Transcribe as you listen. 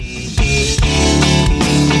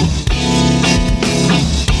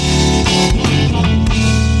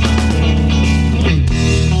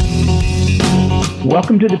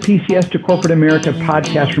Welcome to the PCS to Corporate America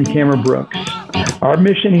podcast from Cameron Brooks. Our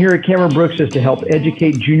mission here at Cameron Brooks is to help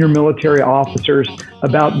educate junior military officers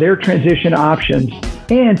about their transition options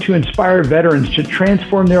and to inspire veterans to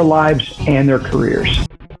transform their lives and their careers.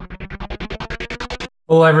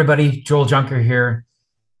 Hello, everybody. Joel Junker here,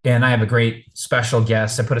 and I have a great special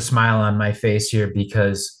guest. I put a smile on my face here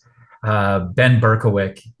because Ben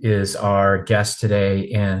Berkowick is our guest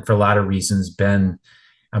today, and for a lot of reasons, Ben,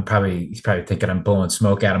 he's probably thinking I'm blowing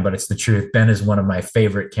smoke at him, but it's the truth. Ben is one of my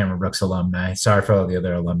favorite Cameron Brooks alumni. Sorry for all the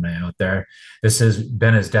other alumni out there.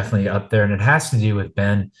 Ben is definitely up there, and it has to do with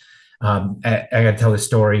Ben. I got to tell the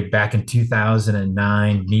story. Back in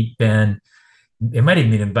 2009, meet Ben. It might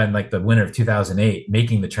even have been like the winter of 2008,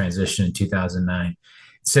 making the transition in 2009,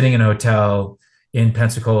 sitting in a hotel in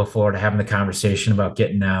Pensacola, Florida, having the conversation about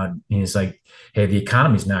getting out. And he's like, "Hey, the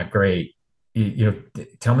economy's not great.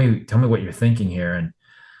 Tell me what you're thinking here." And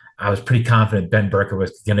I was pretty confident Ben Berkowick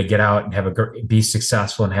was going to get out and be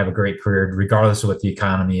successful and have a great career, regardless of what the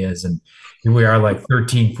economy is. And here we are like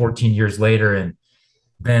 13, 14 years later, and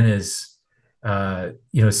Ben is,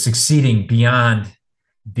 succeeding beyond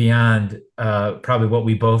probably what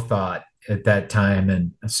we both thought at that time.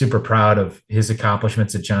 And I'm super proud of his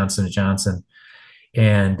accomplishments at Johnson & Johnson.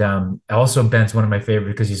 And also Ben's one of my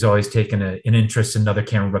favorites because he's always taken an interest in other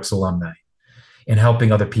Cameron Brooks alumni and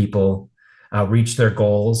helping other people reach their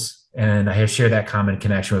goals. And I share that common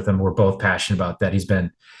connection with him. We're both passionate about that. He's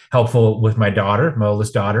been helpful with my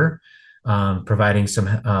oldest daughter, providing some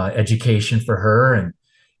education for her and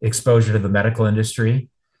exposure to the medical industry.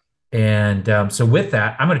 And so with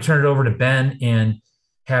that, I'm going to turn it over to Ben and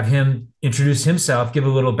have him introduce himself, give a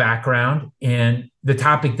little background and the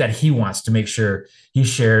topic that he wants to make sure he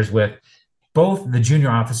shares with both the junior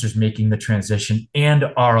officers making the transition and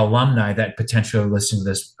our alumni that potentially are listening to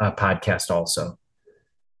this podcast also.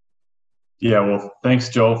 Yeah, well, thanks,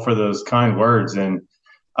 Joel, for those kind words. And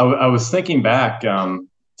I was thinking back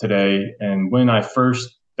today, and when I first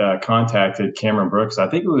contacted Cameron Brooks, I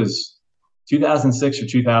think it was 2006 or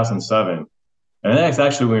 2007. And that's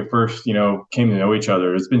actually when we first, came to know each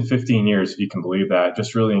other. It's been 15 years, if you can believe that.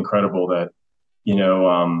 Just really incredible that,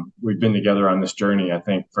 we've been together on this journey, I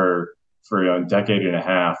think, for a decade and a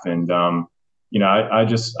half. And,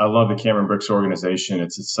 I love the Cameron Brooks organization.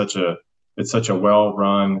 It's such a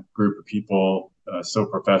well-run group of people, so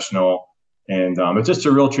professional. And it's just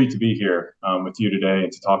a real treat to be here with you today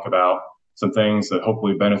and to talk about some things that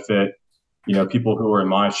hopefully benefit, people who are in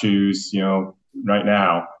my shoes, right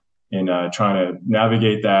now in trying to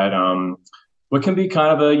navigate that, what can be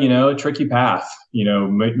kind of a tricky path,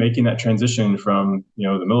 making that transition from,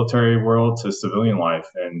 the military world to civilian life.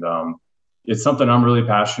 And it's something I'm really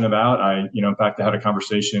passionate about. In fact, I had a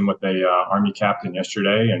conversation with a Army captain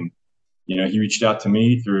yesterday, and, he reached out to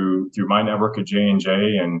me through my network at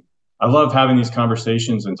J&J. And I love having these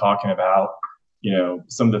conversations and talking about,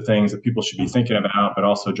 some of the things that people should be thinking about, but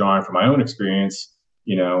also drawing from my own experience,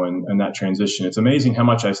 and that transition. It's amazing how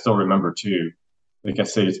much I still remember too. Like I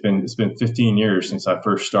say, it's been 15 years since I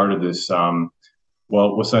first started this.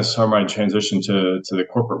 Since I started my transition to the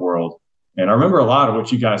corporate world. And I remember a lot of what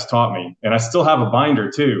you guys taught me, and I still have a binder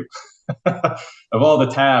too of all the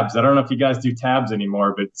tabs. I don't know if you guys do tabs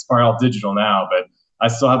anymore, but it's probably all digital now, but I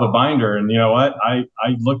still have a binder. And you know what? I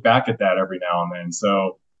look back at that every now and then.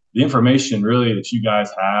 So the information really that you guys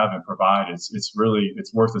have and provide, it's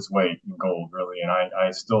worth its weight in gold, really. And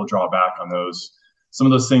I still draw back on some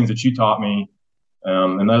of those things that you taught me,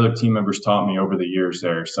 and the other team members taught me over the years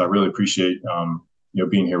there. So I really appreciate,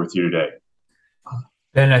 being here with you today.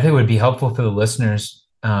 Ben, I think it would be helpful for the listeners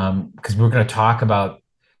because we're going to talk about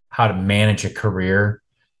how to manage a career.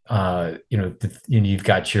 You've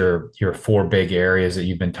got your four big areas that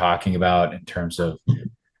you've been talking about in terms of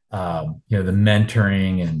the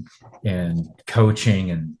mentoring and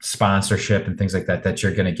coaching and sponsorship and things like that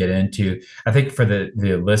you're going to get into. I think for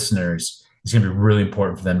the listeners, it's going to be really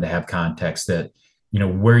important for them to have context that,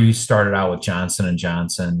 where you started out with Johnson &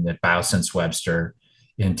 Johnson at Biosense Webster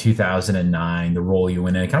in 2009, the role you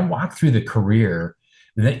went in, kind of walk through the career,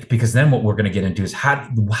 because then what we're going to get into is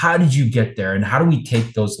how did you get there and how do we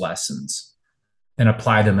take those lessons and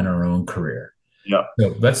apply them in our own career? Yeah.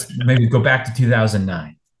 So let's maybe go back to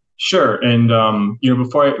 2009. Sure. And,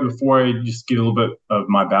 before I just get a little bit of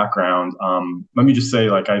my background, let me just say,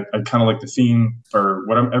 I kind of like the theme for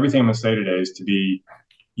everything I'm going to say today is to be,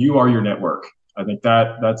 you are your network. I think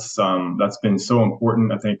that's been so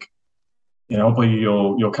important. I think, hopefully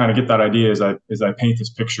you'll kind of get that idea as I paint this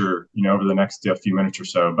picture, over the next few minutes or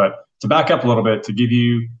so. But to back up a little bit, to give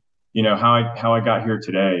you, how I got here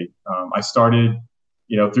today, I started,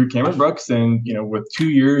 through Cameron Brooks, and with 2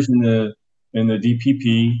 years in the in the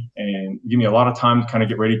DPP and give me a lot of time to kind of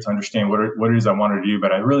get ready to understand what it is I wanted to do.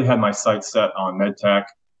 But I really had my sights set on medtech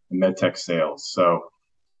and medtech sales. So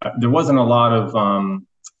there wasn't a lot of,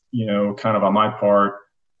 kind of on my part,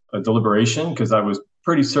 a deliberation, because I was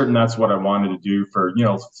pretty certain that's what I wanted to do for,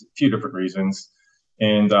 a few different reasons.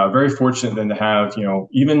 And very fortunate then to have,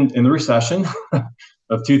 even in the recession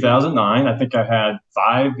of 2009, I think I had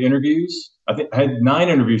 5 interviews. I think I had 9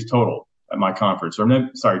 interviews total at my conference,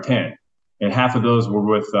 10. And half of those were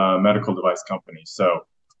with medical device companies. So,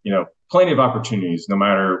 plenty of opportunities, no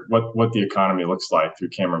matter what the economy looks like through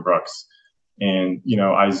Cameron Brooks. And,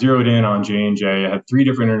 I zeroed in on J&J. I had 3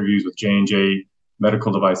 different interviews with J&J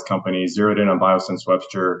medical device companies, zeroed in on Biosense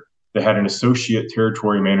Webster. They had an associate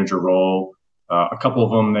territory manager role. A couple of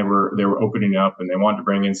them, they were opening up, and they wanted to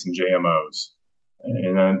bring in some JMOs.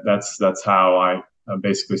 And then that's how I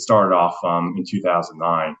basically started off in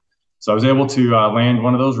 2009. So I was able to land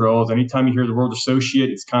one of those roles. Anytime you hear the word associate,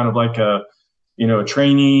 it's kind of like a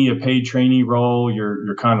trainee, a paid trainee role.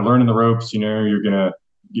 You're kind of learning the ropes. You're gonna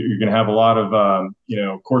have a lot of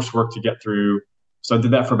coursework to get through. So I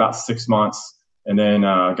did that for about 6 months, and then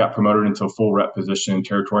got promoted into a full rep position,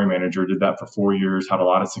 territory manager. Did that for 4 years. Had a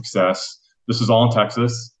lot of success. This was all in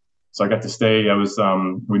Texas, so I got to stay.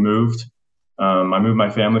 We moved. I moved my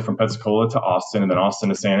family from Pensacola to Austin, and then Austin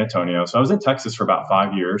to San Antonio. So I was in Texas for about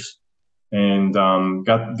 5 years. And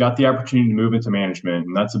got the opportunity to move into management,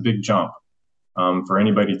 and that's a big jump for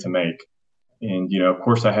anybody to make. And of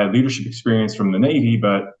course, I had leadership experience from the Navy,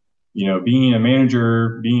 but being a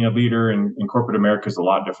manager, being a leader in corporate America is a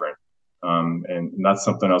lot different, and that's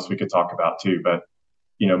something else we could talk about too. But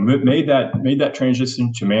made that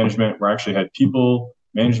transition to management, where I actually had people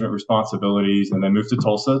management responsibilities, and then moved to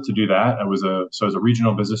Tulsa to do that. I was a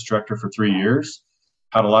regional business director for 3 years,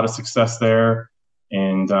 had a lot of success there.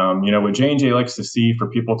 And, what J&J likes to see for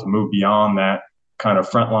people to move beyond that kind of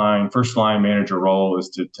frontline, first line manager role is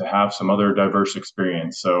to have some other diverse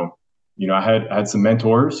experience. So, I had some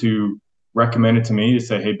mentors who recommended to me to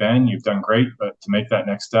say, hey, Ben, you've done great, but to make that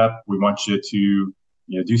next step, we want you to,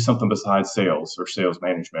 do something besides sales or sales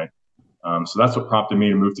management. So that's what prompted me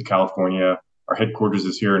to move to California. Our headquarters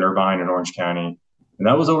is here in Irvine in Orange County. And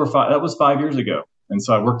that was 5 years ago. And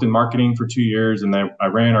so I worked in marketing for 2 years, and then I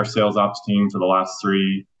ran our sales ops team for the last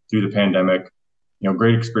 3 through the pandemic.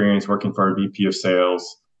 Great experience working for our VP of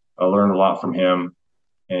sales. I learned a lot from him.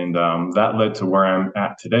 And that led to where I'm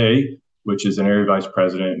at today, which is an area vice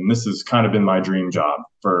president. And this has kind of been my dream job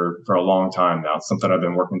for a long time now. It's something I've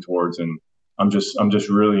been working towards, and I'm just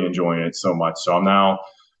really enjoying it so much. So I'm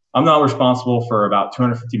now responsible for about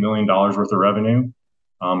 $250 million worth of revenue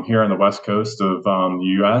here on the West Coast of the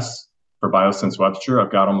U.S. for Biosense Webster.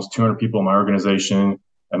 I've got almost 200 people in my organization,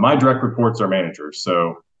 and my direct reports are managers.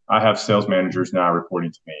 So I have sales managers now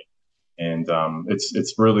reporting to me, and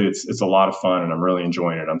it's a lot of fun, and I'm really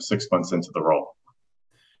enjoying it. I'm 6 months into the role.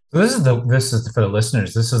 So this is for the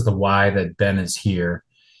listeners. This is the why that Ben is here,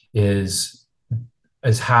 is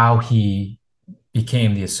how he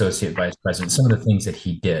became the associate vice president. Some of the things that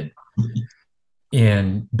he did,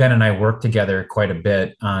 and Ben and I worked together quite a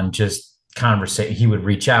bit on just conversation. He would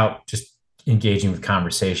reach out, just engaging with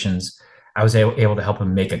conversations. I was able to help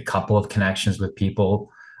him make a couple of connections with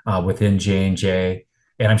people within J&J,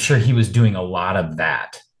 and I'm sure he was doing a lot of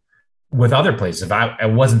that with other places. I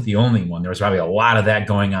wasn't the only one. There was probably a lot of that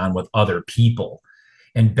going on with other people,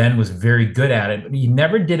 and Ben was very good at it, but he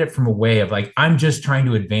never did it from a way of like, I'm just trying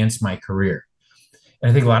to advance my career. And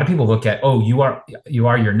I think a lot of people look at, oh, you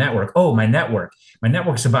are your network. Oh, my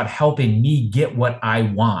network's about helping me get what I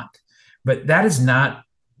want. But that is not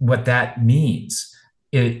what that means.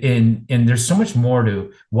 And there's so much more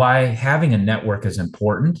to why having a network is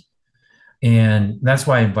important. And that's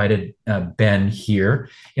why I invited Ben here.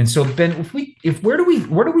 And so, Ben, where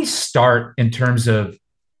do we start in terms of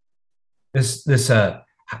the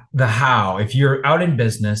how? If you're out in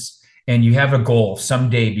business and you have a goal of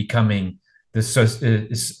someday becoming the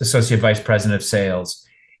associate vice president of sales,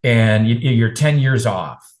 and you're 10 years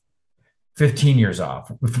off, 15 years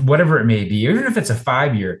off, whatever it may be, even if it's a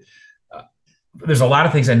 5-year, there's a lot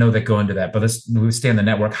of things I know that go into that, but let's stay on the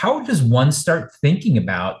network. How does one start thinking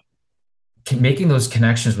about making those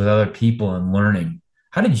connections with other people and learning?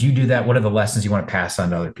 How did you do that? What are the lessons you want to pass on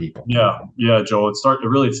to other people? Yeah, Joel, it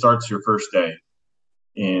starts your first day.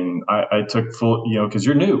 And I took full, because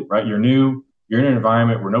you're new, right? You're new. You're in an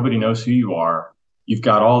environment where nobody knows who you are. You've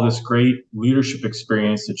got all this great leadership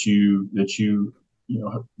experience that you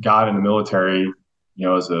got in the military,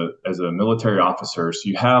 as a military officer. So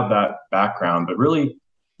you have that background, but really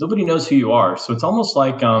nobody knows who you are. So it's almost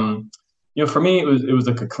like for me, it was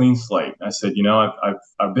like a clean slate. I said,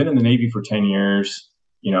 I've been in the Navy for 10 years.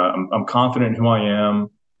 I'm confident in who I am.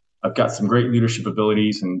 I've got some great leadership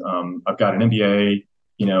abilities, and I've got an MBA.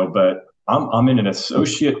 But I'm in an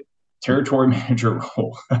associate territory manager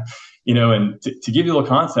role. And to give you a little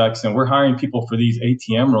context, and we're hiring people for these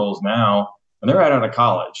ATM roles now, and they're right out of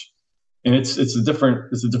college, and it's a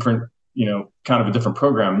different kind of a different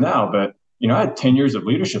program now. But I had 10 years of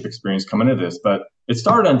leadership experience coming into this, but it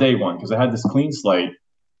started on day one because I had this clean slate.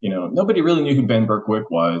 Nobody really knew who Ben Berkowitz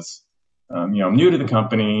was. I'm new to the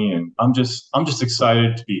company, and I'm just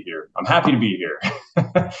excited to be here. I'm happy to be here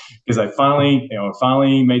because I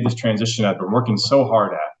finally made this transition I've been working so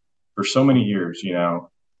hard at for so many years.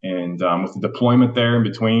 And with the deployment there in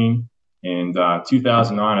between, and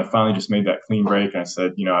 2009, I finally just made that clean break, and I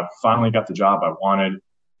said, I finally got the job I wanted,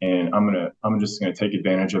 and I'm just gonna take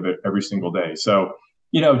advantage of it every single day. So,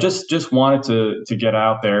 just wanted to get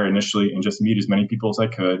out there initially and just meet as many people as I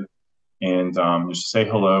could, and just say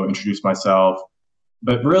hello, introduce myself.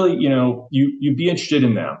 But really, you be interested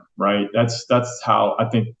in them, right? That's how I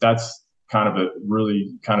think that's kind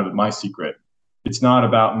of my secret. It's not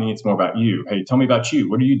about me; it's more about you. Hey, tell me about you.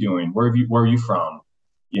 What are you doing? Where are you from?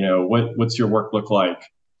 What's your work look like?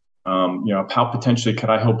 How potentially could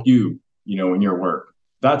I help you? In your work.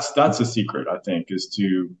 That's a secret, I think, is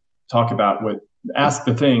to talk about ask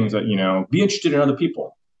the things that be interested in other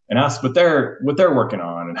people and ask what they're working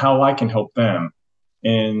on and how I can help them.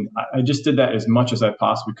 And I just did that as much as I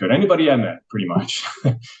possibly could. Anybody I met, pretty much.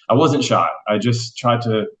 I wasn't shy. I just tried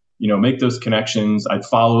to make those connections. I'd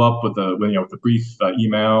follow up with a brief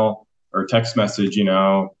email or text message,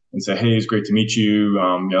 and say, hey, it's great to meet you.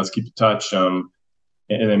 Let's keep in touch. And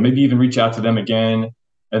then maybe even reach out to them again.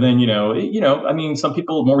 And then, some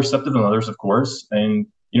people are more receptive than others, of course. And,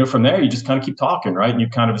 from there, you just kind of keep talking, right? And you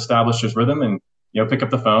kind of establish this rhythm and, pick up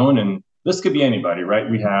the phone. And this could be anybody, right?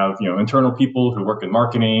 We have, internal people who work in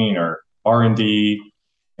marketing or R&D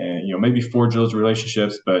and, maybe forge those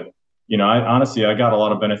relationships. But, I got a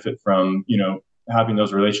lot of benefit from, having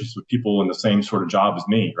those relationships with people in the same sort of job as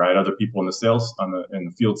me, right? Other people in the sales, in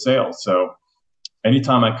the field sales. So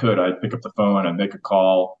anytime I could, I'd pick up the phone, I'd make a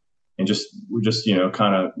call, and just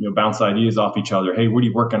kind of bounce ideas off each other. Hey, what are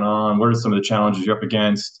you working on? What are some of the challenges you're up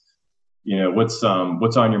against? What's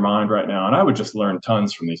on your mind right now? And I would just learn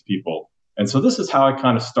tons from these people. And so this is how I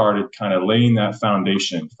kind of started kind of laying that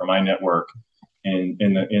foundation for my network in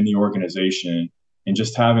the organization, and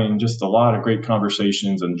just having just a lot of great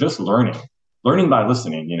conversations and just learning by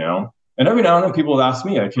listening, And every now and then people would ask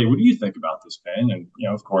me, like, hey, what do you think about this, Ben? And,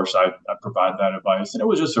 of course, I provide that advice. And it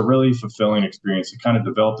was just a really fulfilling experience to kind of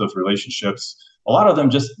develop those relationships. A lot of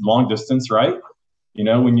them just long distance, right?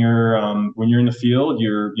 When you're in the field,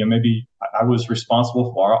 maybe I was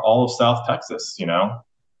responsible for all of South Texas,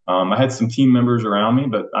 I had some team members around me,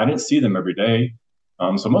 but I didn't see them every day.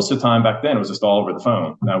 So most of the time back then, it was just all over the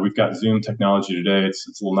phone. Now we've got Zoom technology today.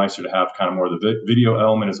 It's a little nicer to have kind of more of the video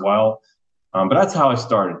element as well. But that's how I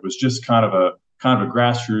started, was just kind of a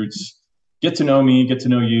grassroots, get to know me, get to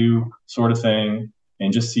know you sort of thing,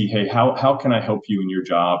 and just see, hey, how can I help you in your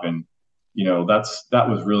job? And, that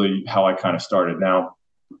was really how I kind of started. Now,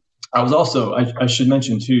 I was also, I should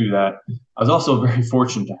mention too, that I was also very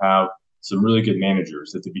fortunate to have some really good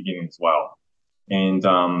managers at the beginning as well. And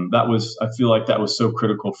I feel like that was so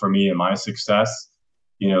critical for me and my success.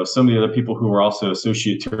 Some of the other people who were also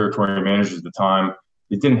associate territory managers at the time,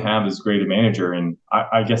 they didn't have as great a manager. And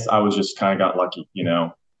I guess I was just kind of got lucky, in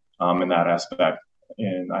that aspect.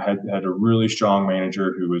 And I had a really strong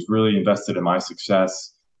manager who was really invested in my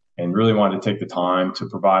success and really wanted to take the time to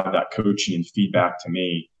provide that coaching and feedback to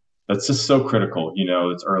me. That's just so critical,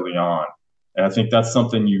 it's early on. And I think that's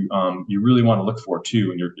something you really want to look for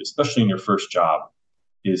too, especially in your first job,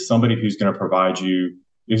 is somebody who's going to provide you,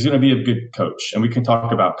 who's going to be a good coach. And we can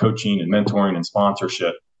talk about coaching and mentoring and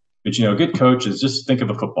sponsorship, but a good coach is, just think of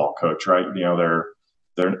a football coach, right?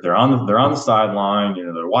 They're on the sideline,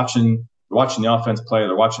 they're watching the offense play,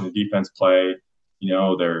 they're watching the defense play,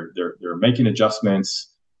 they're making adjustments,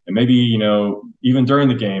 and maybe even during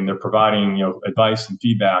the game they're providing advice and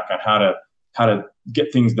feedback on how to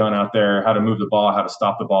get things done out there, how to move the ball, how to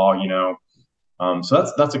stop the ball,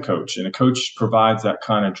 So that's a coach. And a coach provides that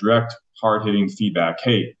kind of direct, hard-hitting feedback.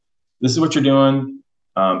 Hey, this is what you're doing.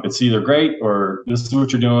 It's either great, or this is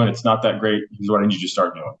what you're doing. It's not that great. Here's what I need you to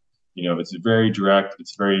start doing. It's very direct.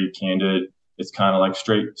 It's very candid. It's kind of like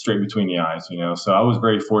straight between the eyes, So I was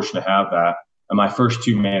very fortunate to have that in my first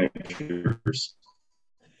two managers.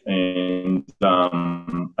 And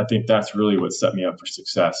I think that's really what set me up for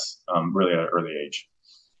success, really at an early age.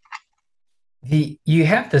 You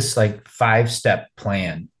have this like 5-step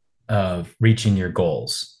plan of reaching your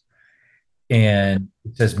goals. And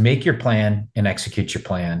it says, make your plan and execute your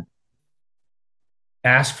plan.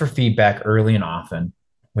 Ask for feedback early and often,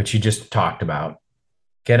 which you just talked about.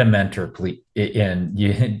 Get a mentor, please. And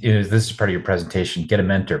this is part of your presentation. Get a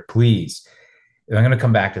mentor, please. And I'm going to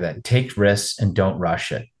come back to that. Take risks and don't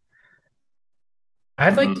rush it.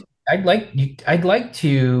 I'd like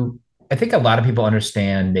to. I think a lot of people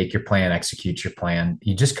understand make your plan, execute your plan.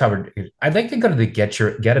 You just covered. I'd like to go to the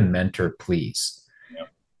get a mentor, please. Yeah.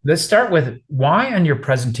 Let's start with why on your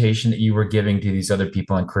presentation that you were giving to these other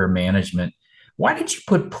people in career management. Why did you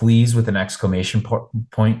put please with an exclamation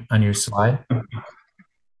point on your slide?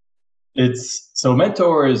 They're so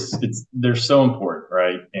important,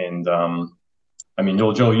 right? And I mean,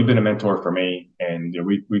 Joel, you've been a mentor for me, and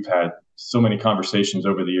we've had so many conversations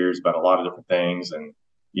over the years about a lot of different things. And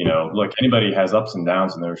look, anybody has ups and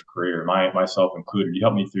downs in their career, myself included. You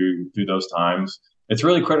helped me through those times. It's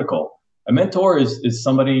really critical. A mentor is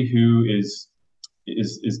somebody who is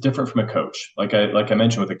different from a coach. Like I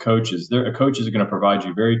mentioned with a coach, a coach is going to provide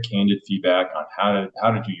you very candid feedback on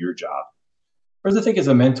how to do your job. Whereas I think as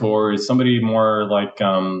a mentor is somebody more like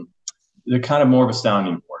they're kind of more of a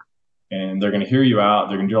sounding board, and they're going to hear you out.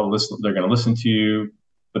 They're going to do all this. They're going to listen to you,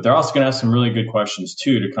 but they're also going to ask some really good questions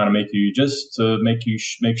too to kind of make you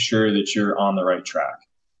make sure that you're on the right track,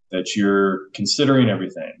 that you're considering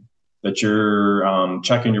everything, that you're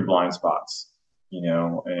checking your blind spots,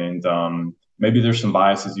 and maybe there's some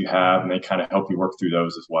biases you have, and they kind of help you work through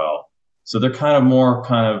those as well. So they're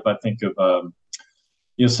I think of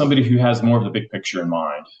somebody who has more of the big picture in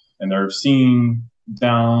mind, and they're seeing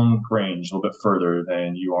down range a little bit further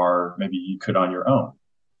than maybe you could on your own.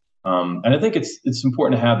 And I think it's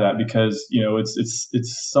important to have that because,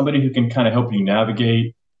 it's somebody who can kind of help you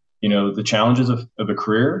navigate, the challenges of a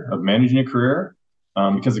career, of managing a career.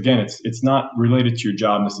 Because again, it's not related to your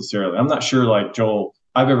job necessarily. I'm not sure, like Joel,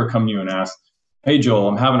 I've ever come to you and asked, hey, Joel,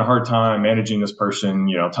 I'm having a hard time managing this person.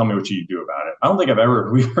 Tell me what you do about it. I don't think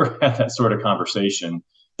we ever had that sort of conversation.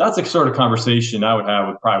 That's the sort of conversation I would have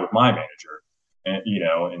with my manager,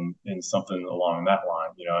 and and something along that line,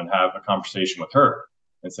 and have a conversation with her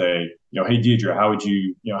and say, hey, Deidre, how would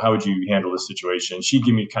you handle this situation? She'd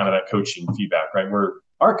give me kind of that coaching feedback, right? Where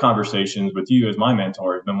our conversations with you as my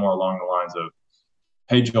mentor have been more along the lines of,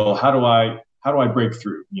 hey, Joel, how do I break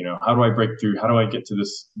through? How do I break through? How do I get to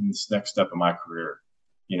this next step of my career?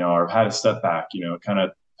 Or I've had a step back, kind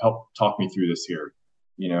of help talk me through this here.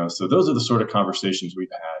 So those are the sort of conversations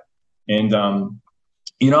we've had. And,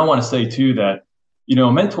 I want to say too that,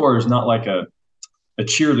 a mentor is not like a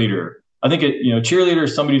cheerleader. I think cheerleader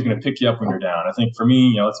is somebody who's going to pick you up when you're down. I think for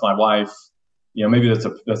me, it's my wife, maybe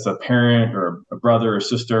that's a parent or a brother or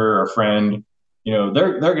sister or a friend.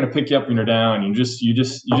 They're going to pick you up when you're down. You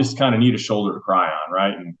just kind of need a shoulder to cry on,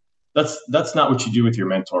 right? And that's not what you do with your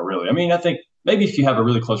mentor, really. I mean, I think maybe if you have a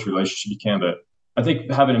really close relationship, you can, but I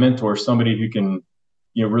think having a mentor is somebody who can,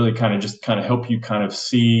 really kind of help you kind of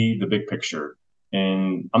see the big picture.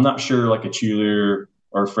 And I'm not sure like a cheerleader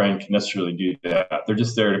or a friend can necessarily do that. They're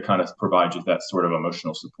just there to kind of provide you that sort of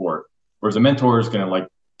emotional support. Whereas a mentor is going to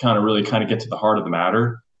really get to the heart of the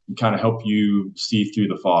matter and kind of help you see through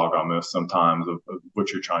the fog almost sometimes of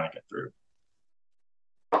what you're trying to get through.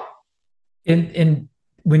 And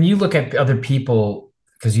when you look at other people,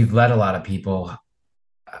 because you've led a lot of people,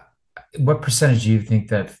 what percentage do you think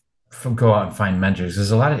that go out and find mentors?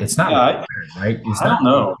 There's a lot of, it's not right? It's not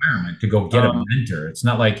a requirement to go get a mentor. It's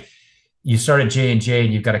not like you start at J&J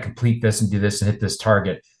and you've got to complete this and do this and hit this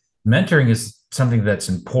target. Mentoring is something that's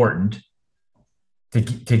important to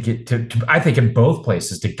get to I think in both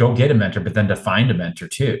places, to go get a mentor, but then to find a mentor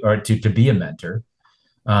too, or to be a mentor.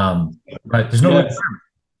 But there's no requirement.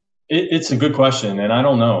 It's a good question, and I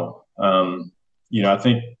don't know. I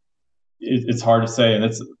think it's hard to say, and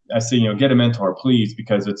I say, get a mentor, please,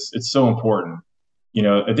 because it's so important.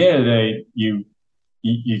 At the end of the day,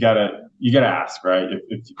 you gotta ask, right?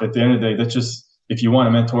 If at the end of the day, that's just, if you want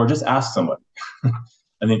a mentor, just ask somebody.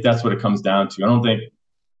 I think that's what it comes down to.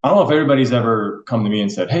 I don't know if everybody's ever come to me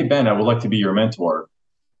and said, hey, Ben, I would like to be your mentor.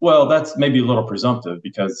 Well, that's maybe a little presumptive,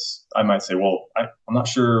 because I might say, well, I'm not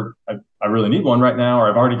sure I really need one right now, or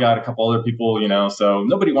I've already got a couple other people, so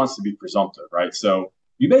nobody wants to be presumptive, right? So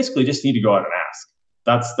you basically just need to go out and ask.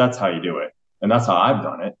 That's how you do it. And that's how I've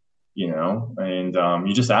done it, and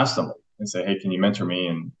you just ask somebody and say, hey, can you mentor me?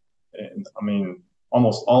 And I mean,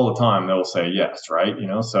 almost all the time they'll say yes, right?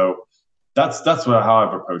 So that's how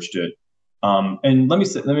I've approached it. And let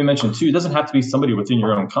me mention too, it doesn't have to be somebody within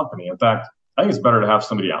your own company. In fact, I think it's better to have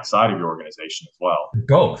somebody outside of your organization as well.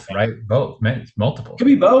 Both, right? Both, multiple. It could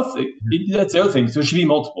be both. That's the other thing. So it should be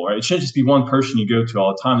multiple, right? It shouldn't just be one person you go to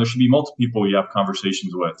all the time. There should be multiple people you have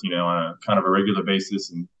conversations with, on a kind of a regular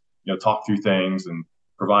basis, and talk through things and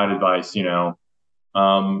provide advice,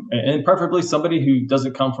 and preferably somebody who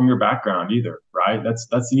doesn't come from your background either, right? That's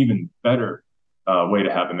an even better way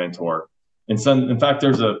to have a mentor. And so, in fact,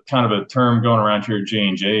 there's a kind of a term going around here at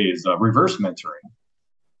J&J is reverse mentoring.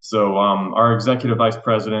 So our executive vice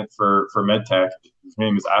president for MedTech, his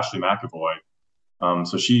name is Ashley McAvoy.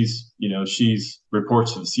 So she's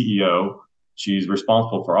reports to the CEO. She's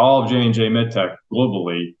responsible for all of J&J MedTech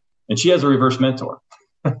globally, and she has a reverse mentor.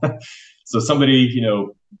 So somebody,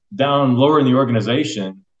 down lower in the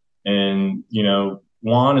organization, and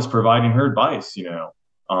Juan is providing her advice,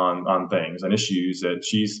 on things and issues that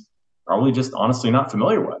she's probably just honestly not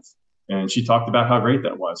familiar with. And she talked about how great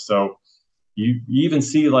that was. So you even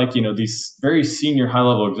see these very senior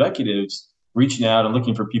high-level executives reaching out and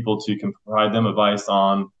looking for people to provide them advice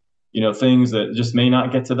on, things that just may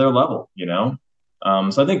not get to their level,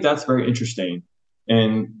 So I think that's very interesting.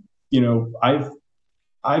 And,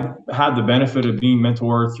 I've had the benefit of being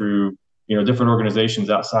mentored through, different organizations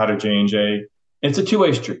outside of J&J. It's a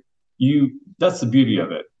two-way street. That's the beauty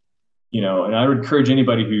of it. And I would encourage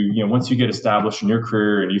anybody who, once you get established in your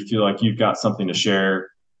career and you feel like you've got something to share,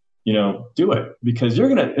 do it, because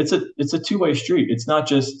it's a two-way street. It's not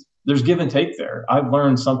just, there's give and take there. I've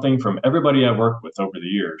learned something from everybody I've worked with over the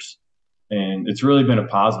years, and it's really been a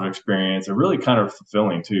positive experience and really kind of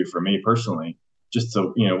fulfilling too, for me personally, just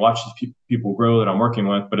to, watch these people grow that I'm working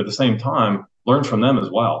with, but at the same time, learn from them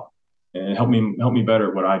as well and help me better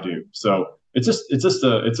at what I do. So it's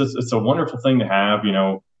a wonderful thing to have,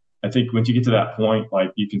 I think once you get to that point,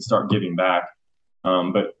 you can start giving back.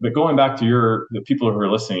 But going back to the people who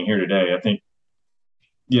are listening here today, I think,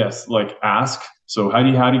 yes, ask. So how do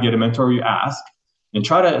you get a mentor? You ask, and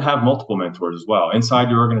try to have multiple mentors as well, inside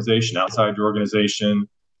your organization, outside your organization.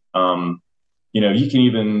 You can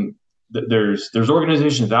even, there's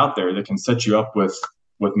organizations out there that can set you up with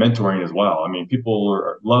mentoring as well. I mean,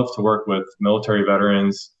 people love to work with military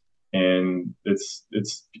veterans, and these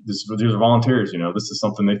are volunteers. This is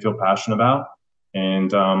something they feel passionate about,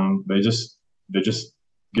 and they just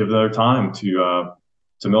give their time to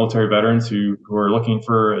military veterans who are looking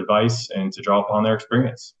for advice and to draw upon their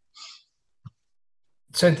experience.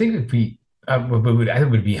 So I think I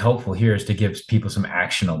think would be helpful here is to give people some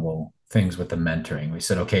actionable things with the mentoring. We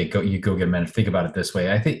said, okay, go get a mentor. Think about it this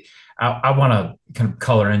way. I think I want to kind of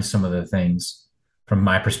color in some of the things from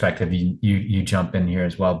my perspective. You jump in here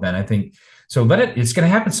as well, Ben. I think so. It's going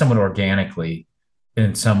to happen somewhat organically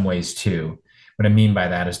in some ways too. What I mean by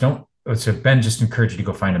that is so Ben just encouraged you to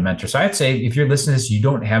go find a mentor. So I'd say if you're listening to this, you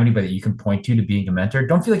don't have anybody that you can point to being a mentor.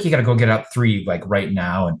 Don't feel like you got to go get out 3 right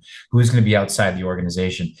now and who's going to be outside the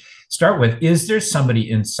organization. Start with, is there somebody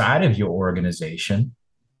inside of your organization,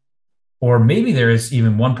 or maybe there is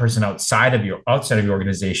even one person outside of your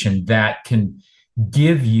organization that can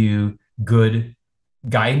give you good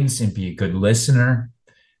guidance and be a good listener,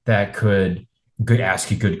 that could ask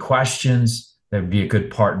you good questions, that would be a good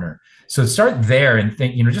partner. So start there and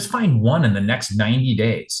think, just find one in the next 90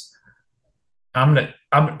 days.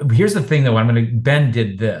 Here's the thing though, Ben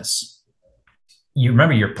did this. You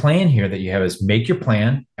remember your plan here that you have is make your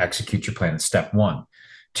plan, execute your plan. That's step 1.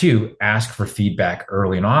 2, ask for feedback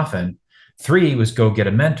early and often. 3 was go get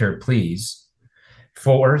a mentor, please.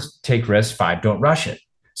 4, take risks. 5, don't rush it.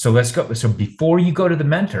 So let's go. So before you go to the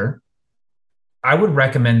mentor, I would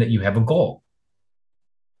recommend that you have a goal.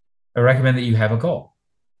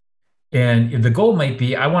 And the goal might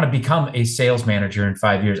be, I want to become a sales manager in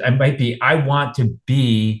 5 years. I want to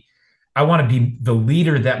be the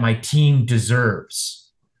leader that my team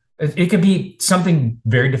deserves. It could be something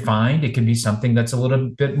very defined. It could be something that's a little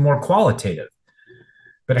bit more qualitative,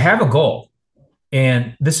 but have a goal.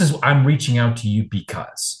 And I'm reaching out to you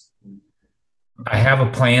because I have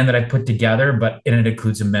a plan that I put together, and it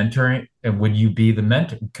includes a mentor. And would you be the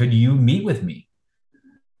mentor? Could you meet with me?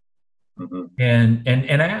 Mm-hmm.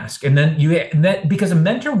 And ask, and then because a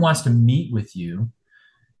mentor wants to meet with you.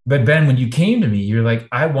 But Ben, when you came to me, you're like,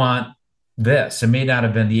 I want this. It may not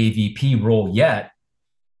have been the AVP role yet.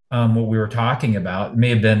 What we were talking about, it may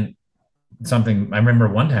have been something. I remember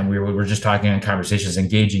one time we were just talking on Conversations,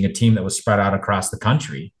 engaging a team that was spread out across the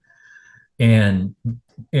country, and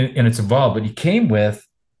it's evolved. But you came with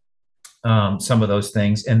some of those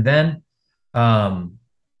things, and then I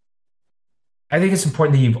think it's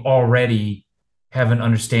important that you've already have an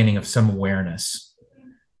understanding of some awareness.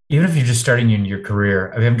 Even if you're just starting in your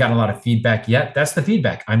career, I haven't gotten a lot of feedback yet. That's the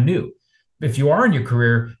feedback. I'm new. if you are in your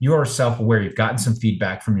career, you are self-aware. You've gotten some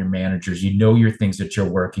feedback from your managers. You know your things that you're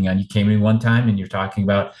working on. You came in one time and you're talking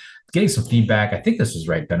about getting some feedback. I think this is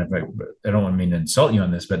right, Ben. I don't mean to insult you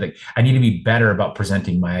on this, but I need to be better about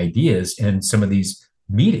presenting my ideas in some of these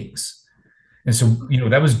meetings. And so,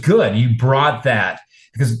 that was good. You brought that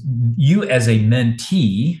because you as a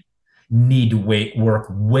mentee need to work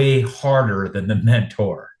way harder than the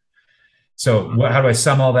mentor. So how do I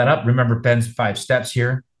sum all that up? Remember Ben's 5 steps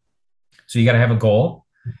here. So you got to have a goal,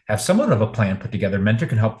 have somewhat of a plan put together. Mentor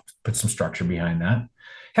can help put some structure behind that.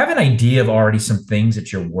 Have an idea of already some things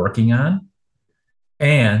that you're working on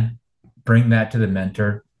and bring that to the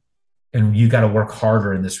mentor. And you got to work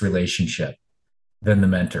harder in this relationship than the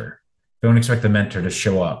mentor. Don't expect the mentor to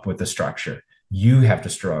show up with the structure. You have to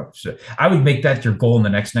struggle. So I would make that your goal in the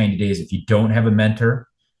next 90 days. If you don't have a mentor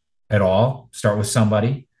at all, start with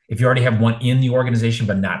somebody. If you already have one in the organization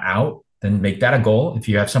but not out, then make that a goal. If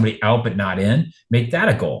you have somebody out but not in, make that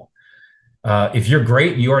a goal. If you're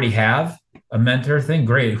great, you already have a mentor thing,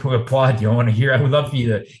 great. We applaud you. I want to hear. I would love for you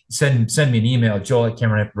to send me an email,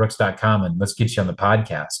 joel@cameron-brooks.com, and let's get you on the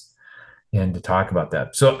podcast and to talk about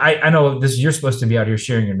that. So I know you're supposed to be out here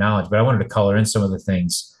sharing your knowledge, but I wanted to color in some of the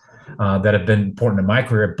things that have been important in my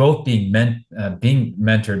career, both being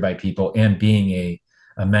mentored by people and being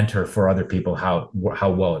a mentor for other people, how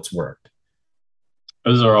well it's worked.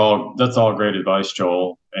 That's all great advice,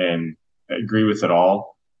 Joel, and I agree with it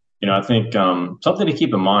all. I think something to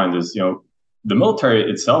keep in mind is, the military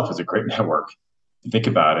itself is a great network. If you think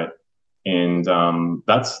about it, and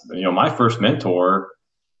that's my first mentor.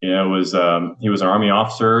 Was he was an Army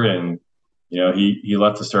officer, and he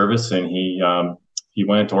left the service and he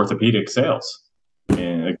went into orthopedic sales.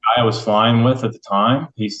 And the guy I was flying with at the time,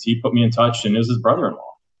 he put me in touch, and it was his brother-in-law.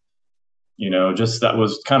 That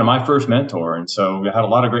was kind of my first mentor. And so we had a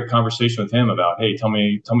lot of great conversation with him about, hey, tell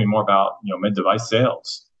me more about, med device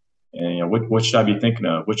sales. And, what should I be thinking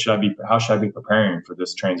of? How should I be preparing for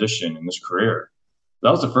this transition in this career?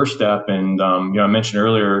 That was the first step. And, I mentioned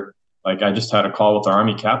earlier, like I just had a call with our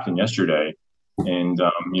Army captain yesterday and,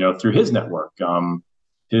 through his network, the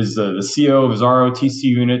CO of his ROTC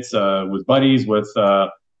units was buddies with a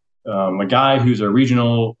guy who's a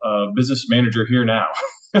regional business manager here now.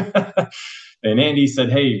 And Andy said,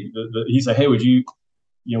 hey, would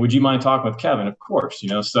you mind talking with Kevin? Of course,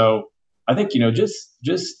 so I think,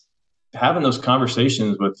 just having those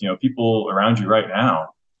conversations with, people around you right now,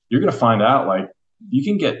 you're going to find out like you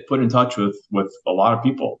can get put in touch with a lot of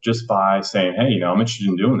people just by saying, hey, I'm interested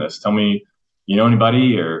in doing this. Tell me,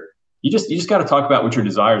 anybody, or you just got to talk about what your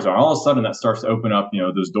desires are. All of a sudden that starts to open up,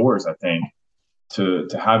 those doors, I think, to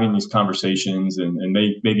having these conversations and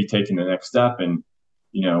maybe taking the next step and,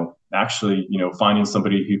 actually, finding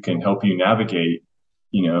somebody who can help you navigate,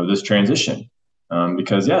 this transition.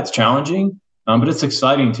 Because it's challenging, but it's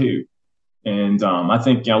exciting too. And I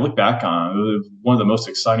think, look back on it, one of the most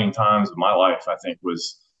exciting times of my life, I think,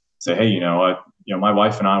 was say, hey, my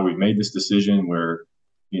wife and I, we've made this decision where,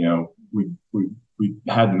 we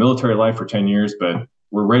had the military life for 10 years, but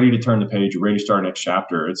we're ready to turn the page. We're ready to start the next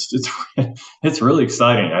chapter. It's really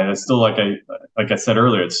exciting. It's still like I said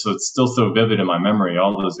earlier, it's still so vivid in my memory,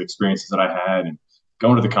 all those experiences that I had and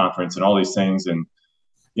going to the conference and all these things. And,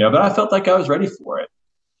 but I felt like I was ready for it.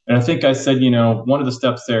 And I think I said, one of the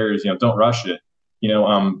steps there is, don't rush it.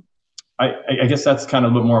 I guess that's kind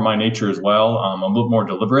of a little more my nature as well. I'm a little more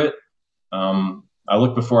deliberate. I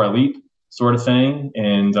look before I leap sort of thing.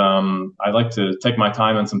 And I like to take my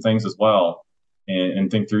time on some things as well.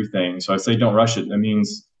 And think through things. So I say, don't rush it. That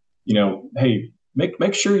means, hey,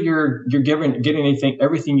 make sure you're getting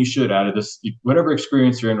everything you should out of this, whatever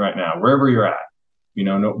experience you're in right now, wherever you're at.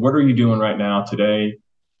 What are you doing right now today?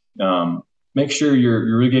 Make sure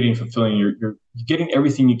you're really fulfilling. You're getting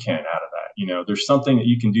everything you can out of that. There's something that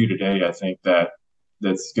you can do today. I think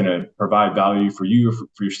that's going to provide value for you,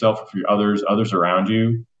 for yourself, for others around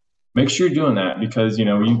you. Make sure you're doing that because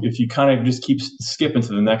if you kind of just keep skipping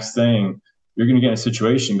to the next thing, you're going to get in a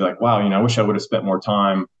situation and be like, wow, I wish I would have spent more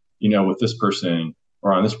time, with this person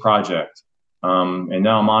or on this project. And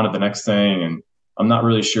now I'm on to the next thing. And I'm not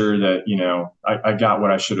really sure that, I got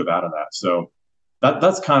what I should have out of that. So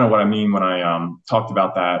that's kind of what I mean when I talked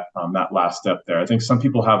about that last step there. I think some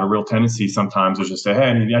people have a real tendency sometimes to just say, hey,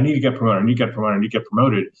 I need to get promoted. I need to get promoted. I need to get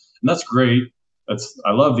promoted. And that's great.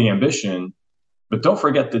 I love the ambition. But don't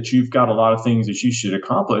forget that you've got a lot of things that you should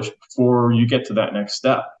accomplish before you get to that next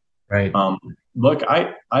step. Right. Look,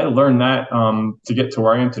 I learned that to get to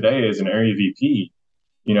where I am today as an area VP.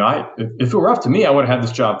 If it were up to me, I would have had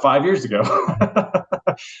this job 5 years ago.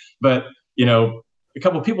 But a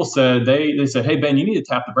couple of people said they said, hey Ben, you need to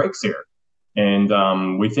tap the brakes here.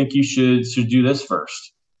 And we think you should do this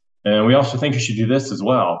first. And we also think you should do this as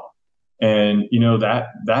well. And, that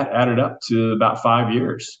added up to about 5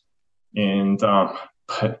 years. And,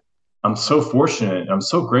 but I'm so fortunate. I'm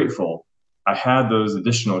so grateful I had those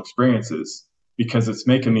additional experiences because it's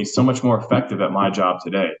making me so much more effective at my job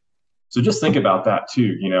today. So just think about that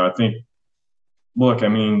too. I think, look, I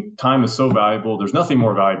mean, time is so valuable. There's nothing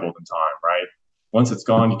more valuable than time, right? Once it's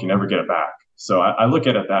gone, you can never get it back. So I look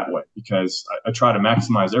at it that way because I try to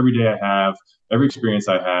maximize every day I have, every experience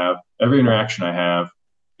I have, every interaction I have,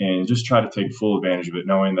 and just try to take full advantage of it,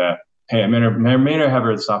 knowing that, hey, I may not have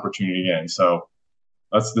this opportunity again. So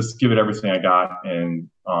let's just give it everything I got. And,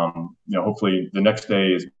 hopefully the next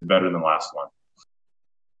day is better than the last one.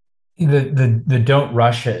 The don't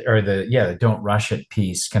rush it, or the don't rush it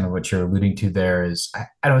piece, kind of what you're alluding to there is,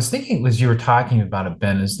 I was thinking as you were talking about it,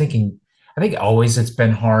 Ben, I was thinking, I think always it's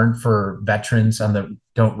been hard for veterans on the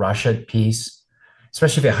don't rush it piece,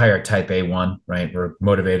 especially if you hire a type A1, right? We're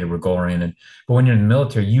motivated, we're goal oriented. But when you're in the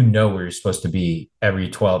military, you know where you're supposed to be every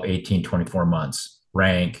 12, 18, 24 months,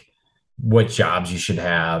 rank, what jobs you should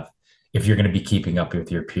have if you're going to be keeping up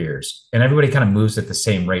with your peers. And everybody kind of moves at the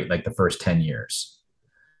same rate, like the first 10 years.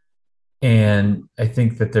 And I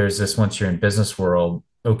think that there's this, once you're in business world,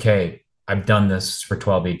 okay, I've done this for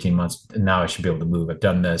 12, 18 months, and now I should be able to move. I've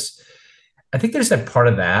done this. I think there's that part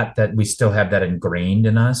of that we still have that ingrained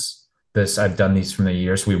in us. I've done these from the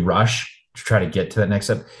years. We rush to try to get to that next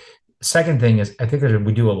step. Second thing is, I think that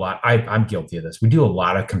we do a lot. I'm guilty of this. We do a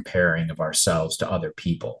lot of comparing of ourselves to other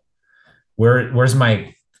people. Where's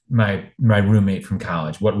my roommate from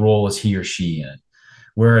college? What role is he or she in?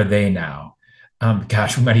 Where are they now?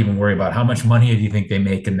 Gosh, we might even worry about how much money do you think they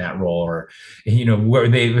make in that role, or where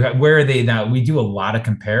are they now? We do a lot of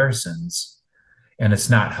comparisons, and it's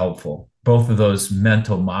not helpful. Both of those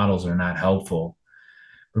mental models are not helpful.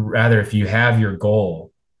 But rather, if you have your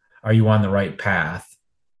goal, are you on the right path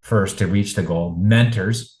first to reach the goal?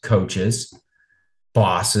 Mentors, coaches,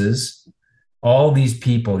 bosses, all these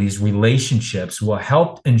people, these relationships will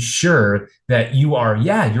help ensure that you're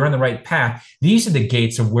on the right path. These are the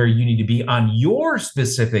gates of where you need to be on your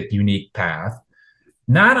specific unique path,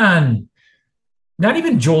 not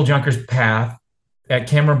even Joel Junker's path at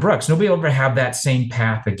Cameron Brooks. Nobody will ever have that same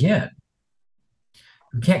path again.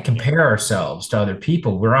 We can't compare ourselves to other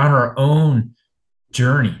people. We're on our own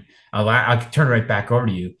journey. I'll turn it right back over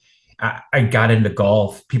to you. I got into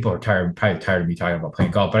golf. People are probably tired of me talking about playing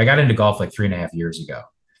golf, but I got into golf like 3.5 years ago.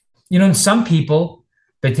 And some people,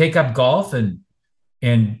 they take up golf and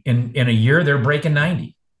in a year they're breaking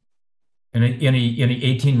 90. In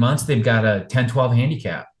 18 months, they've got a 10, 12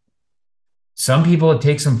 handicap. Some people, it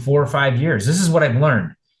takes them 4 or 5 years. This is what I've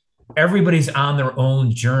learned. Everybody's on their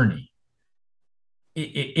own journey.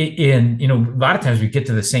 A lot of times we get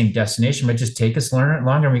to the same destination, but just take us longer.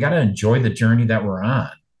 And we got to enjoy the journey that we're on.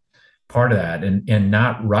 Part of that, and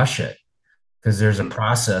not rush it, because there's a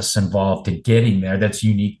process involved to getting there that's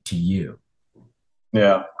unique to you.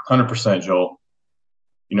 Yeah, 100%, Joel.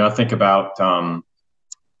 I think about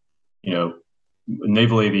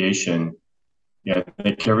naval aviation. Yeah, I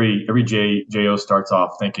think every JO starts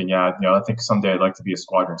off thinking, I think someday I'd like to be a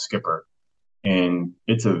squadron skipper, and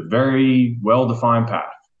it's a very well-defined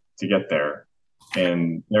path to get there.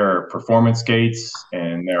 And there are performance gates,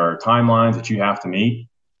 and there are timelines that you have to meet.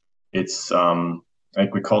 It's I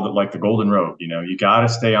think we called it like the golden road. You got to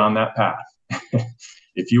stay on that path.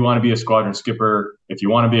 If you want to be a squadron skipper, if you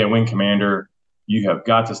want to be a wing commander, you have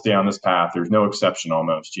got to stay on this path. There's no exception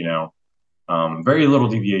almost, very little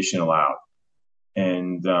deviation allowed.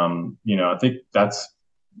 And, I think that's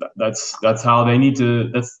how they need to,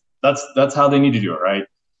 that's how they need to do it. Right.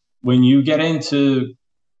 When you get into,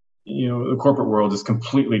 the corporate world is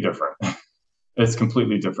completely different. It's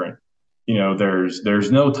completely different.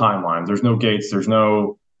 There's no timelines, there's no gates,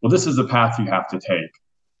 this is the path you have to take.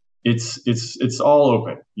 It's all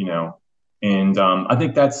open, and I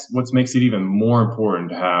think that's what makes it even more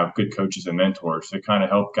important to have good coaches and mentors to kind of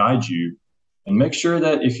help guide you and make sure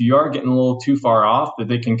that if you are getting a little too far off, that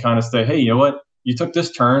they can kind of say, hey, you know what, you took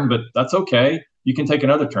this turn, but that's okay. You can take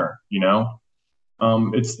another turn,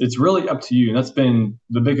 it's really up to you. And that's been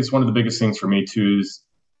one of the biggest things for me too,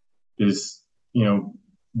 is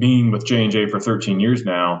being with J&J for 13 years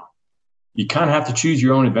now, you kind of have to choose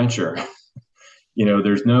your own adventure.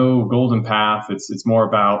 There's no golden path. It's more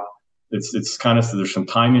about, it's kind of, there's some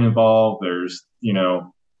timing involved. There's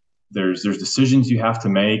decisions you have to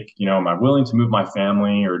make. Am I willing to move my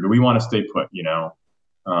family, or do we want to stay put?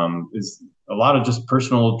 It's a lot of just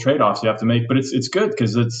personal trade-offs you have to make, but it's good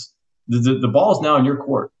because it's the ball is now in your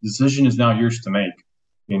court. The decision is now yours to make.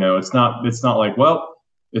 It's not like, well,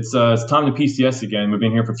 it's time to PCS again. We've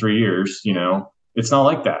been here for 3 years. It's not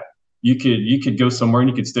like that. You could go somewhere and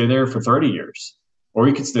you could stay there for 30 years, or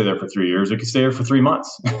you could stay there for 3 years, or you could stay there for 3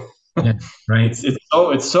 months. Yeah, right.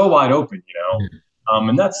 It's so wide open, Yeah.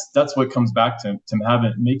 And that's what comes back to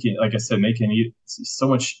making it so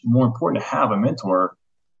much more important to have a mentor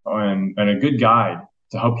and a good guide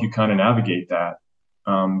to help you kind of navigate that,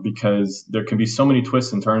 because there can be so many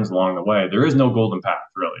twists and turns along the way. There is no golden path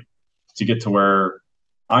really to get to where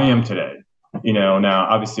I am today. Now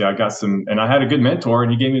obviously I got and I had a good mentor,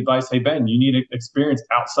 and he gave me advice. Hey, Ben, you need experience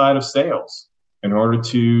outside of sales in order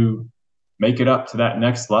to make it up to that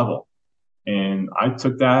next level. And I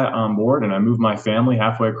took that on board, and I moved my family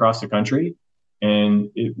halfway across the country, and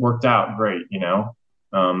it worked out great,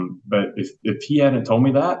 but if he hadn't told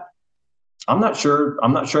me that, I'm not sure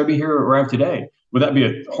I'd be here where I am today. Would that be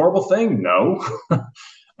a horrible thing? No.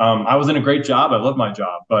 I was in a great job. I love my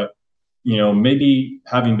job, but maybe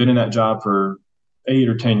having been in that job for 8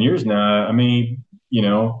 or 10 years now, I mean,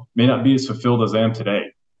 may not be as fulfilled as I am today.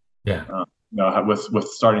 Yeah. With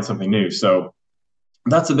starting something new. So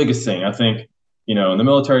that's the biggest thing. I think, in the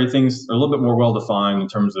military, things are a little bit more well-defined in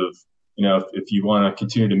terms of, if you want to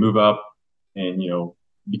continue to move up and,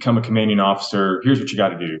 become a commanding officer, here's what you got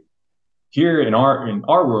to do. Here in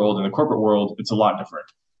our world, in the corporate world, it's a lot different.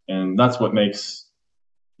 And that's what makes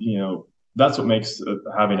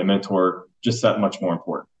having a mentor just that much more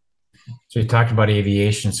important. So you talked about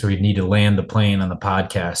aviation, so we need to land the plane on the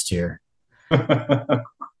podcast here.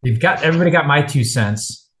 Everybody got my 2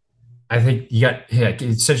 cents. I think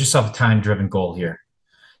set yourself a time-driven goal here.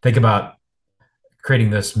 Think about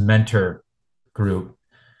creating this mentor group,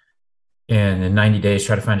 and in 90 days,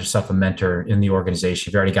 try to find yourself a mentor in the organization.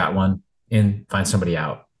 If you already got one in, find somebody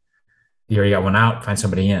out. You already got one out, find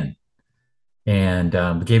somebody in. And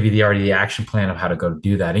we gave you already the action plan of how to go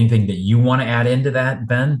do that. Anything that you want to add into that,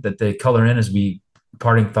 Ben, that they color in as we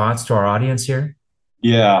parting thoughts to our audience here?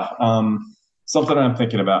 Yeah. Something I'm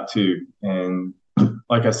thinking about too. And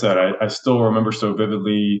like I said, I still remember so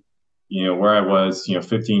vividly, where I was,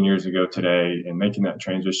 15 years ago today, and making that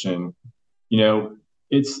transition.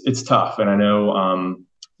 It's tough. And I know,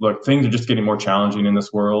 look, things are just getting more challenging in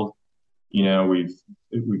this world.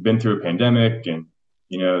 We've been through a pandemic, and,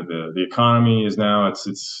 the economy is now,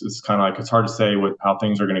 it's kind of like, it's hard to say how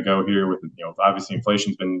things are going to go here with, obviously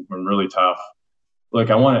inflation's been really tough. Like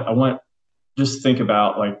I want just think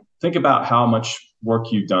about how much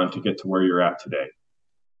work you've done to get to where you're at today.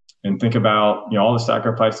 And think about, all the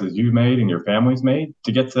sacrifices you've made and your family's made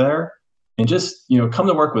to get there. And just, come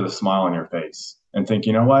to work with a smile on your face and think,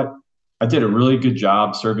 you know what? I did a really good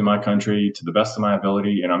job serving my country to the best of my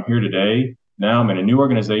ability. And I'm here today. Now I'm in a new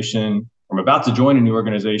organization. I'm about to join a new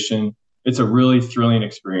organization. It's a really thrilling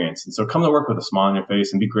experience. And so come to work with a smile on your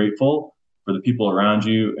face and be grateful for the people around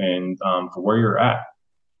you and for where you're at.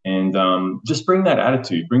 And just bring that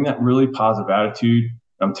attitude, bring that really positive attitude.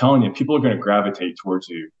 I'm telling you, people are going to gravitate towards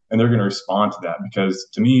you, and they're going to respond to that, because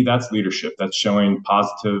to me, that's leadership. That's showing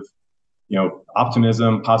positive,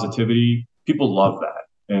 optimism, positivity. People love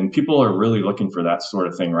that. And people are really looking for that sort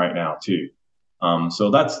of thing right now too. So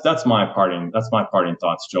that's my parting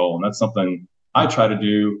thoughts, Joel. And that's something I try to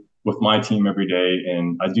do with my team every day.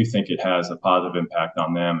 And I do think it has a positive impact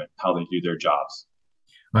on them and how they do their jobs.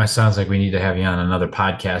 Well, it sounds like we need to have you on another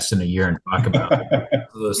podcast in a year and talk about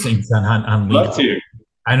those things on leadership. Love to.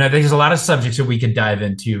 I know there's a lot of subjects that we could dive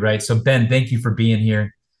into, right? So Ben, thank you for being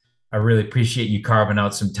here. I really appreciate you carving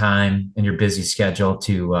out some time in your busy schedule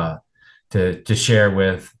to share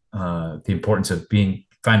with the importance of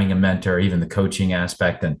finding a mentor, even the coaching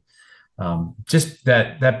aspect, and just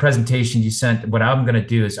that presentation you sent. What I'm going to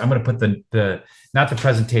do is I'm going to put the not the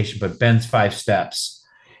presentation, but Ben's 5 steps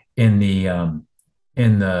in the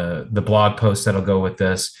blog post that'll go with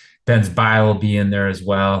this. Ben's bio will be in there as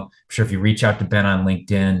well. I'm sure if you reach out to Ben on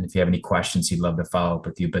LinkedIn, if you have any questions, he'd love to follow up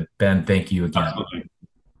with you. But Ben, thank you again. Absolutely.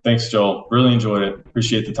 Thanks, Joel. Really enjoyed it.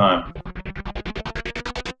 Appreciate the time.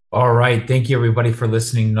 All right. Thank you, everybody, for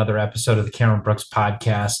listening to another episode of the Cameron Brooks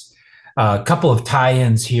Podcast. A couple of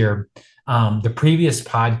tie-ins here. The previous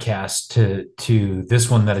podcast to this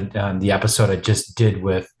one, the episode I just did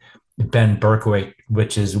with Ben Berkowitz,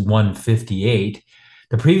 which is 158.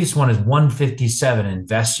 The previous one is 157,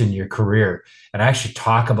 Invest in Your Career. And I actually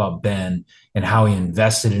talk about Ben and how he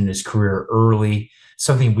invested in his career early,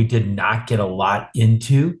 something we did not get a lot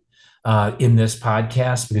into in this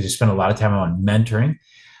podcast because we spent a lot of time on mentoring.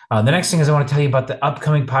 The next thing is I want to tell you about the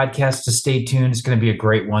upcoming podcast, to stay tuned. It's going to be a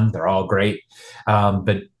great one. They're all great.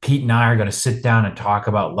 But Pete and I are going to sit down and talk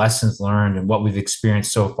about lessons learned and what we've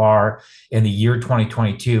experienced so far in the year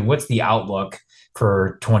 2022. What's the outlook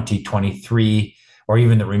for 2023? or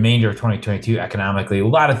even the remainder of 2022 economically. A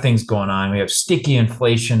lot of things going on. We have sticky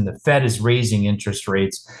inflation. The Fed is raising interest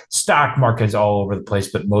rates. Stock market's all over the place,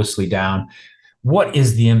 but mostly down. What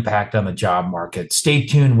is the impact on the job market? Stay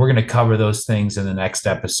tuned. We're going to cover those things in the next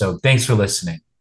episode. Thanks for listening.